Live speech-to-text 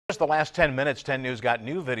Just the last 10 minutes, 10 News got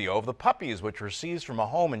new video of the puppies which were seized from a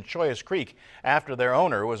home in Chollas Creek after their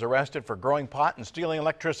owner was arrested for growing pot and stealing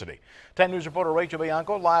electricity. 10 News reporter Rachel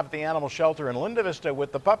Bianco live at the animal shelter in Linda Vista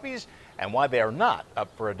with the puppies and why they are not up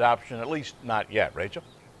for adoption, at least not yet. Rachel?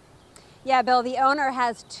 Yeah, Bill, the owner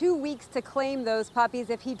has 2 weeks to claim those puppies.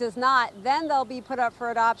 If he does not, then they'll be put up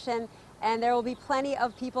for adoption, and there will be plenty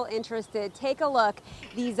of people interested. Take a look.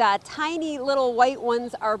 These tiny little white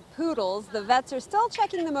ones are poodles. The vets are still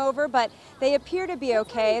checking them over, but they appear to be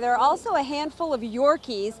okay. There are also a handful of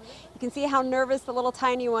Yorkies. You can see how nervous the little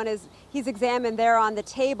tiny one is. He's examined there on the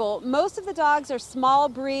table. Most of the dogs are small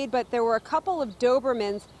breed, but there were a couple of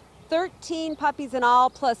Dobermans, 13 puppies in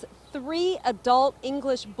all, plus 3 adult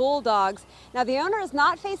English bulldogs. Now, the owner is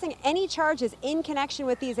not facing any charges in connection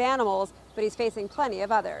with these animals, but he's facing plenty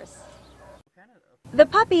of others. The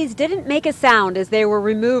puppies didn't make a sound as they were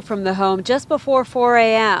removed from the home just before 4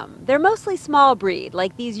 a.m. They're mostly small breed,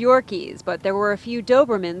 like these Yorkies, but there were a few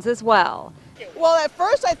Dobermans as well. Well, at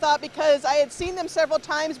first I thought, because I had seen them several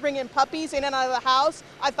times bringing puppies in and out of the house,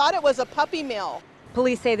 I thought it was a puppy mill.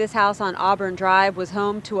 Police say this house on Auburn Drive was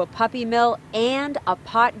home to a puppy mill and a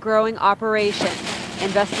pot growing operation.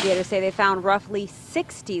 Investigators say they found roughly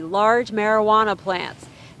 60 large marijuana plants.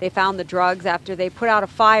 They found the drugs after they put out a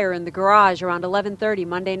fire in the garage around 11:30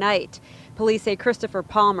 Monday night. Police say Christopher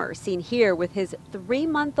Palmer, seen here with his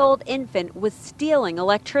 3-month-old infant, was stealing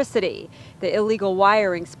electricity. The illegal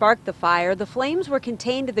wiring sparked the fire. The flames were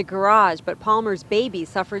contained to the garage, but Palmer's baby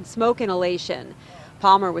suffered smoke inhalation.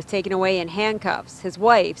 Palmer was taken away in handcuffs. His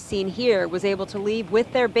wife, seen here, was able to leave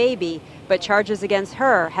with their baby, but charges against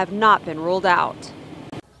her have not been ruled out.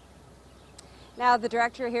 Now, the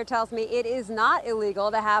director here tells me it is not illegal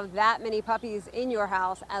to have that many puppies in your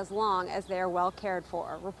house as long as they are well cared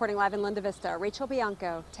for. Reporting live in Linda Vista, Rachel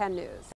Bianco, 10 News.